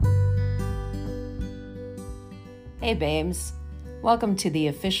Hey babes, welcome to the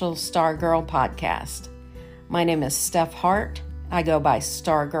official Stargirl podcast. My name is Steph Hart. I go by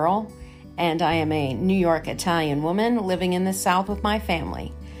Stargirl, and I am a New York Italian woman living in the South with my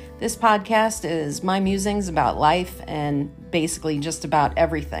family. This podcast is my musings about life and basically just about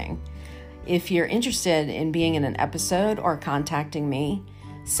everything. If you're interested in being in an episode or contacting me,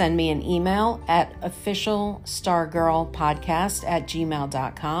 send me an email at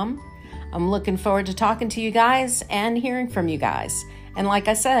officialstargirlpodcast@gmail.com. I'm looking forward to talking to you guys and hearing from you guys. And like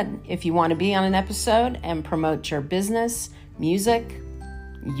I said, if you want to be on an episode and promote your business, music,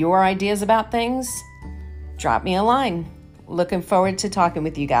 your ideas about things, drop me a line. Looking forward to talking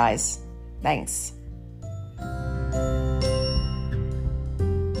with you guys. Thanks.